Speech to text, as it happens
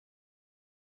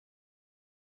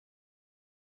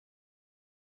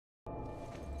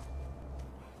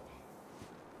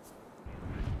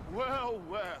Well,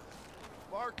 well.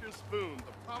 Marcus Boone,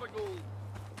 the prodigal,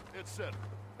 etc.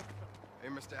 Hey,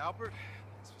 Mr. Albert.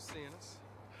 Thanks for seeing us.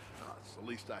 It's the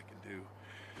least I can do.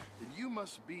 And you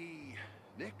must be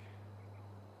Nick?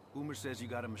 Boomer says you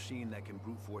got a machine that can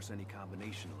brute force any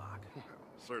combination lock.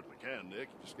 Certainly can, Nick.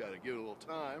 You just gotta give it a little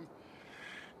time.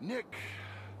 Nick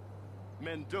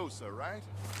Mendoza, right?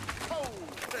 Oh,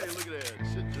 hey, look at that.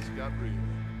 Shit just got real.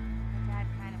 My dad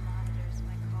kind of monitors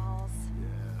my calls.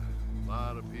 Yeah, a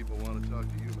lot of people want to talk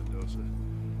to you, Mendoza.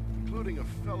 Including a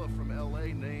fella from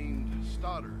L.A. named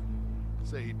Stoddard.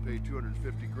 Say he'd pay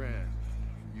 250 grand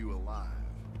for you alive.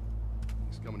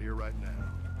 He's coming here right now.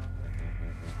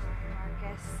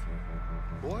 Marcus.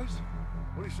 Boys,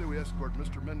 what do you say we escort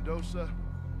Mr. Mendoza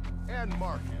and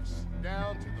Marcus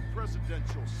down to the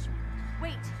presidential suite?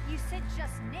 Wait, you said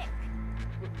just Nick.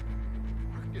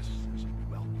 Marcus isn't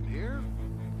welcome here.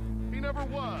 He never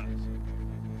was.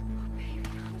 Oh, baby,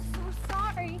 I'm so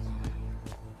sorry.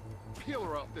 Peel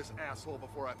her off this asshole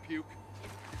before I puke.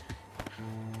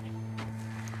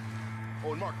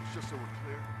 Oh, and Marcus, just so we're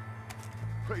clear,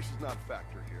 race is not a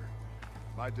factor here.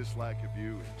 My dislike of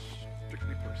you is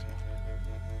strictly personal.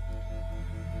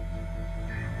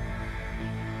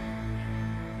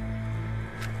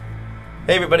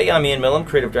 Hey everybody, I'm Ian Millam,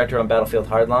 creative director on Battlefield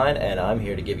Hardline, and I'm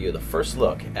here to give you the first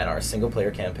look at our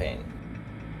single-player campaign.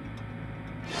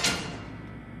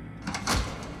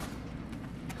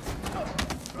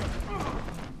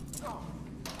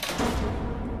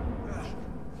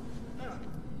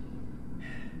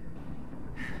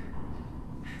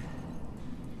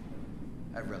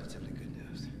 I have relatively good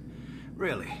news.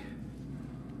 Really?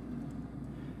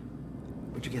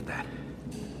 Where'd you get that?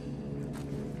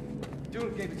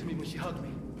 Dune gave it to me when she hugged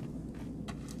me.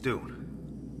 Dune,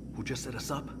 who just set us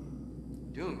up?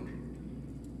 Dune?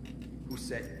 Who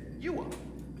set you up?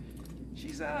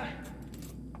 She's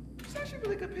actually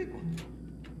really good people.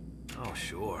 Oh,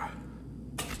 sure.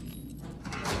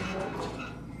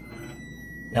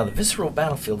 Now the Visceral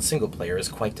Battlefield single-player is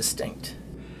quite distinct.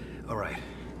 All right,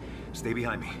 stay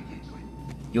behind me.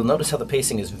 You'll notice how the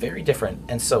pacing is very different,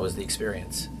 and so is the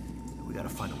experience. We gotta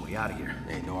find a way out of here.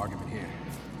 Ain't no argument here.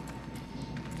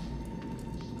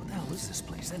 What the hell is this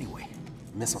place, anyway?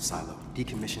 Missile silo,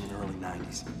 decommissioned in the early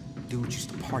 90s. Dudes used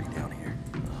to party down here.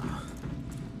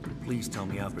 Please tell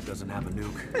me Albert doesn't have a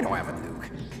nuke. They don't have a nuke.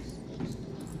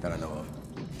 That I know of.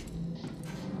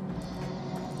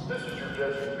 This is your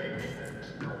Jesse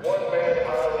your one-man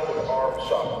army of armed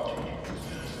sovereignty.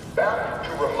 Back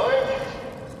to remind you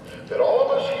that all of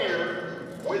us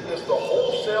here witnessed the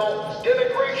wholesale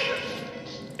denigration,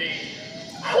 the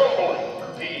crumbling,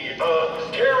 the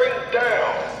tearing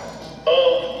down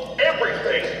of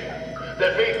everything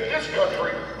that made this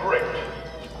country great.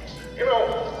 You know,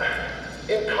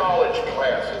 in college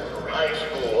classes or high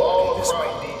school, all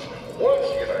across these once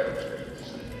United States,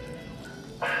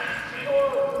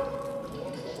 pure,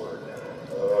 what's the word now?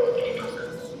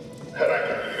 That I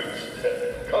can use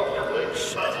comfortably.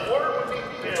 Where would be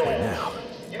built? Now.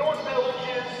 You know what village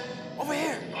is? Over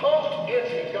here. Pumped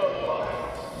into gun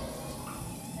lines.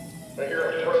 Now you're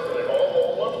a president.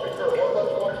 Let's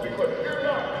be clear. You're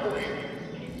not free.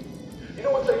 You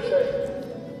know what they say?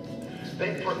 They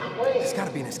proclaim There's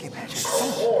gotta be an escape hatch. our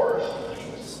wars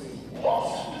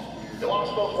lost. You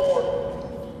lost those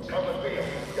wars. Come and feel.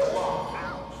 You lost.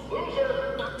 Loser.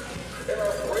 And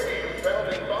our brave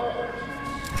founding fathers.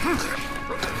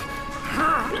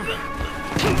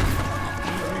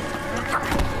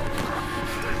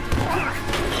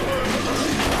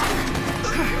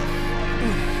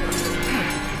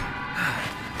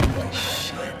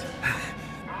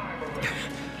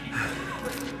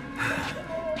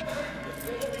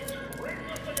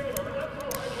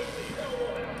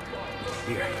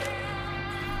 Here.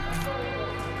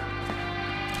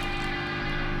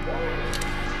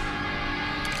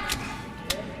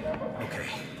 Okay.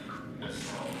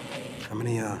 How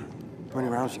many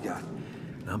rounds you got?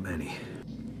 Not many.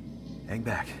 Hang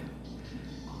back.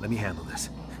 Let me handle this.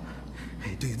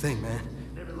 Hey, do your thing, man.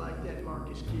 Never liked that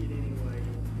Marcus kid anyway.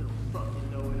 He'll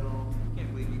fucking know it all.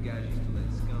 Can't believe you guys used to let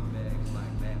scumbags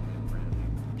like that live around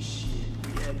here. Shit,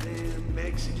 we had them,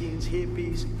 Mexicans,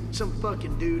 hippies, some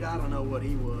fucking dude, I don't know what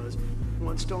he was.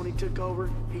 Once Tony took over,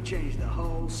 he changed the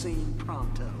whole scene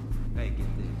pronto. Hey, get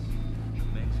this. The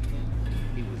Mexican,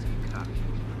 he was a cop.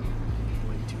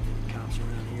 Way too many cops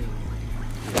around here.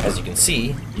 As you can see,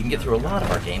 you can get through a lot of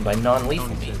our game by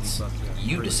non-lethal means.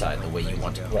 You decide the way you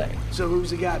want to play. So who's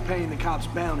the guy paying the cops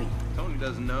bounty? Tony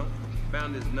doesn't know.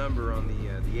 Found his number on the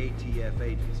ATF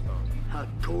agent's phone.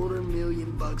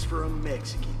 $250,000 for a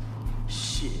Mexican.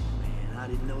 Shit, man, I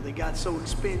didn't know they got so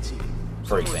expensive.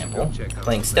 For example,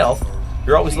 playing stealth,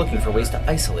 You're always looking for ways to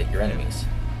isolate your enemies.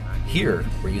 Here,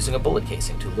 we're using a bullet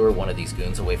casing to lure one of these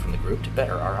goons away from the group to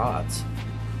better our odds.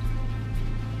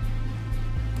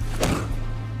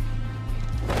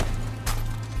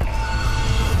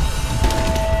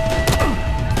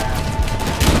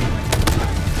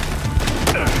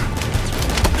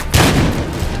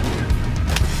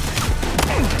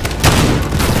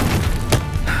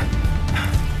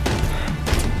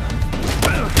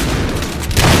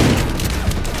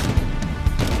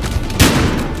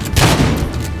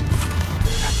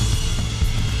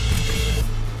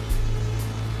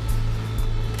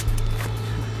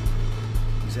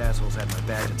 Assholes had my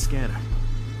badge and scanner.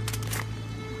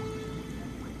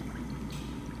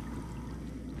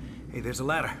 Hey, there's a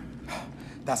ladder.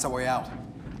 That's our way out.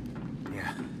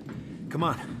 Yeah. Come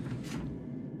on.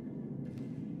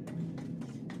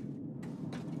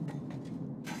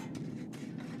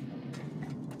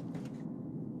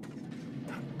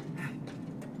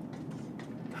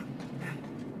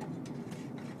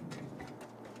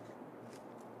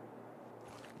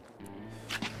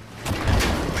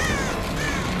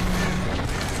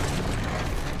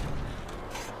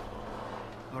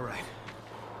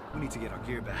 To get our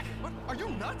gear back. What? Are you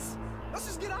nuts? Let's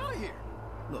just get out of here.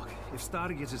 Look, if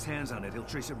Stoddard gets his hands on it, he'll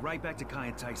trace it right back to Kai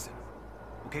and Tyson.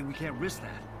 Okay, we can't risk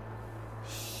that.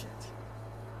 Shit.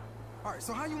 All right,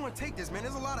 so how you want to take this, man?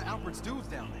 There's a lot of Alfred's dudes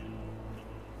down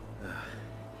there.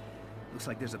 Looks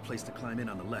like there's a place to climb in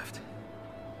on the left.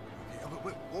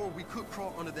 Okay, or we could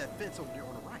crawl under that fence over there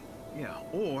on the right. Yeah,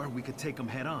 or we could take them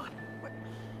head on. What?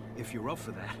 If you're up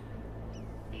for that.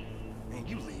 Man,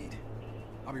 you lead.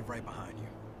 I'll be right behind you.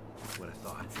 What I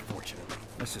thought. Fortunately.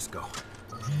 Let's just go.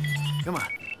 Come on.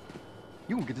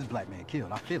 You won't get this black man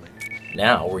killed, I feel it.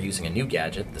 Now we're using a new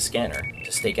gadget, the scanner,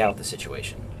 to stake out the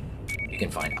situation. You can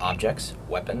find objects,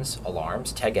 weapons,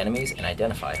 alarms, tag enemies, and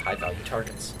identify high-value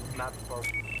targets. Not supposed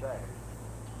to say.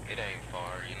 It ain't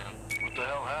far, you know. What the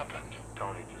hell happened?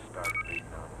 Tony just started beating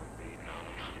on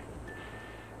him.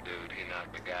 Dude, he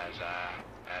knocked the guy's eye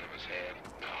out of his head.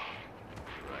 Oh,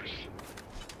 Christ.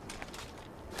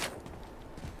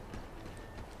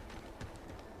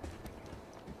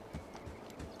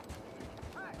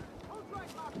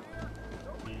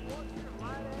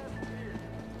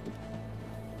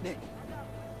 Nick,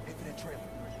 head for that trailer.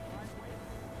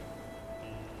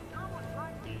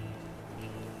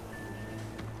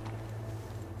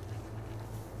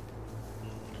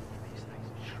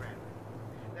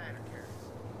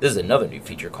 This is another new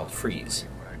feature called Freeze.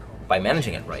 By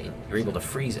managing it right, you're able to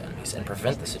freeze enemies and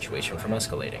prevent the situation from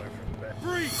escalating.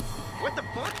 Freeze! What the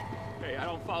fuck? Hey, I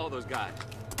don't follow those guys.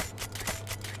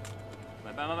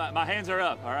 My hands are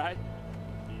up, all right?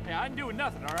 Hey, I ain't doing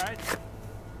nothing, all right?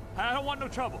 I don't want no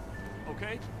trouble,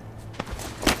 okay?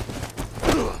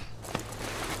 No.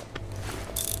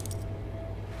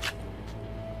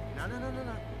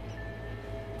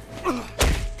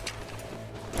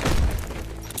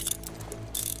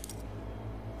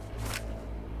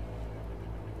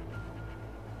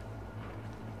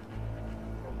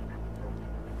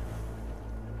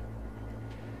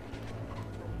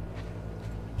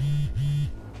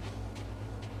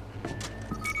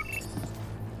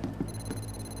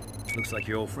 Looks like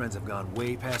your old friends have gone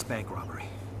way past bank robbery.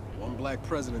 One black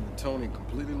president and Tony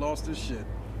completely lost his shit.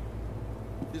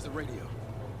 Here's the radio.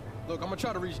 Look, I'm gonna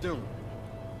try to reach Doom.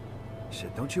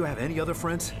 Shit, don't you have any other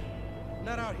friends?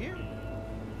 Not out here.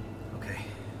 Okay.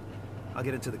 I'll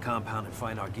get into the compound and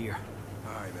find our gear.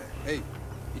 All right, man. Hey,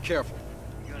 be careful.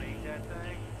 You gonna eat that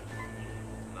thing?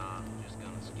 Nah, I'm just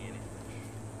gonna skin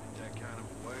it. That kind of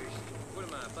waste. What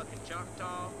am I, fucking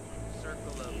Choctaw?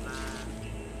 Circle of Nine.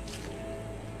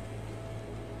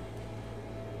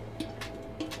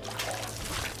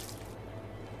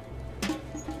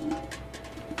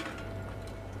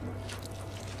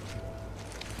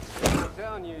 I'm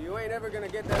telling you, you ain't ever gonna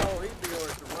get that old heap of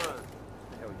yours to run.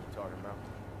 What the hell are you talking about?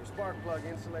 Your spark plug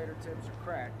insulator tips are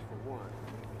cracked, for one.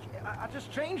 I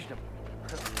just changed them.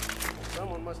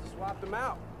 Someone must have swapped them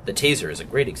out. The taser is a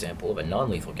great example of a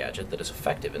non-lethal gadget that is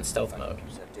effective in stealth mode.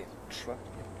 Use that damn truck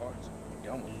to get parts.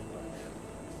 Done with it by now.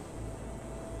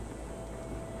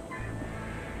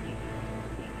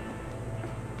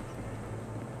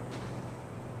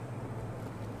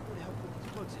 Who the hell put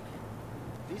these plugs in here?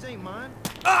 These ain't mine.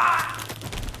 Ah!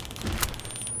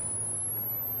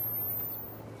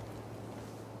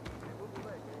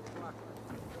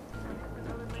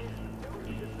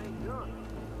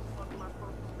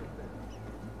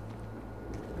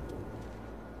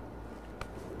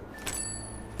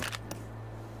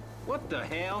 What the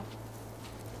hell?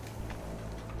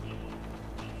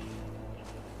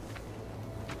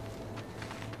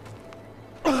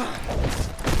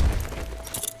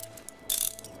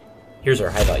 Here's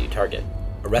our high-value target.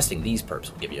 Arresting these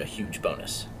perps will give you a huge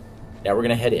bonus. Now we're going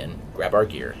to head in, grab our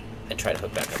gear, and try to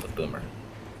hook back up with Boomer.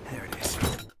 There it is.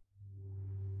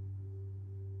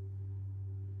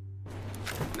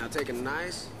 Now take a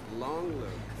nice, long look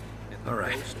at the All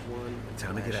right. post-1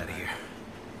 Time to get out of here.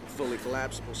 Fully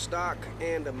collapsible stock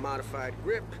and a modified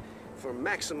grip for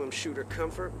maximum shooter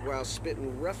comfort while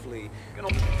spitting roughly.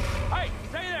 Hey,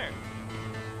 stay there!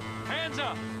 Hands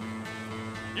up!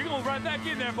 You're going right back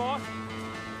in there, boss.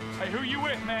 Hey, who you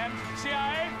with, man?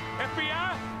 CIA?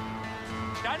 FBI?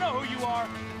 I know who you are.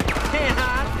 Can't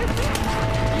hide. You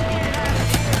can't hide.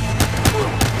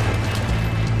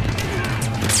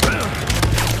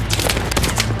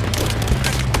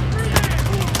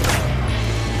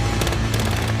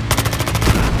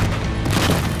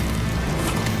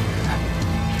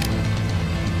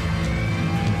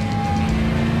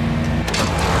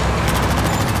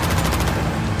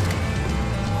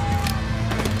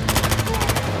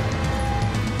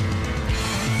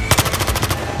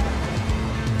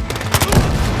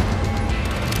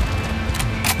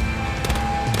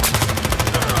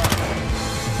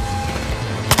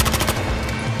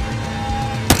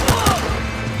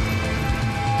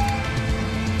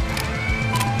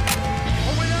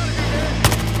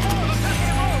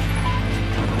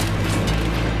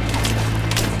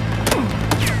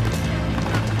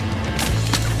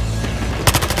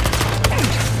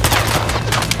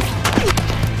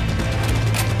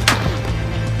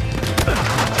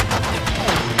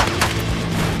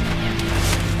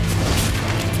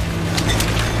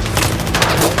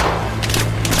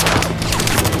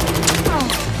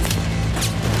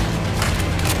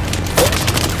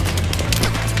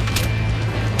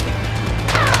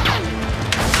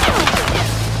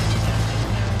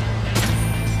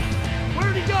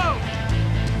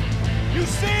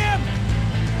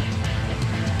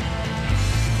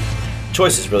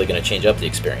 Choice is really going to change up the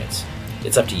experience.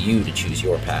 It's up to you to choose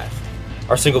your path.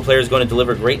 Our single player is going to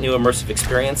deliver great new immersive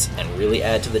experience and really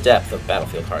add to the depth of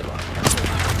Battlefield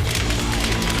Hardline.